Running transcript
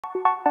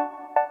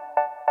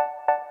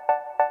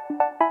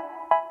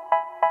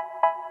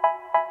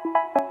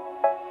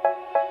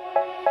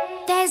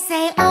They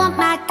say, oh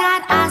my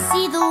God, I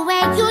see the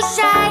way you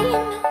shine.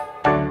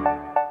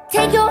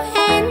 Take your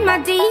hand, my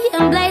dear,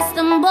 and place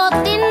them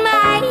both in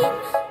mine.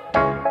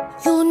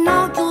 You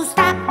know you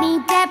stopped me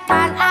dead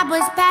while I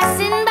was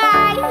passing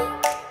by,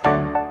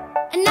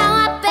 and now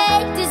I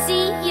beg to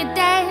see you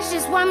dance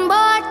just one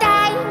more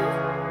time.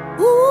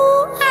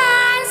 Ooh,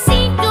 I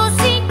see you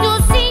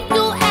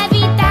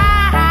every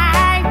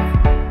time.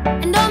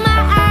 And oh my,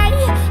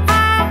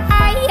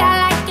 I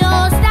like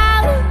your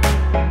style.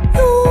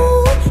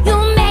 You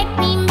make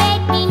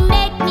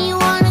me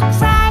wanna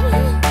cry.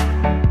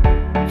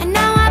 And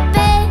now I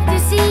beg to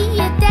see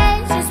you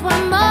dance just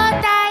one more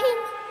time.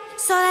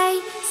 So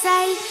they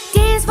say,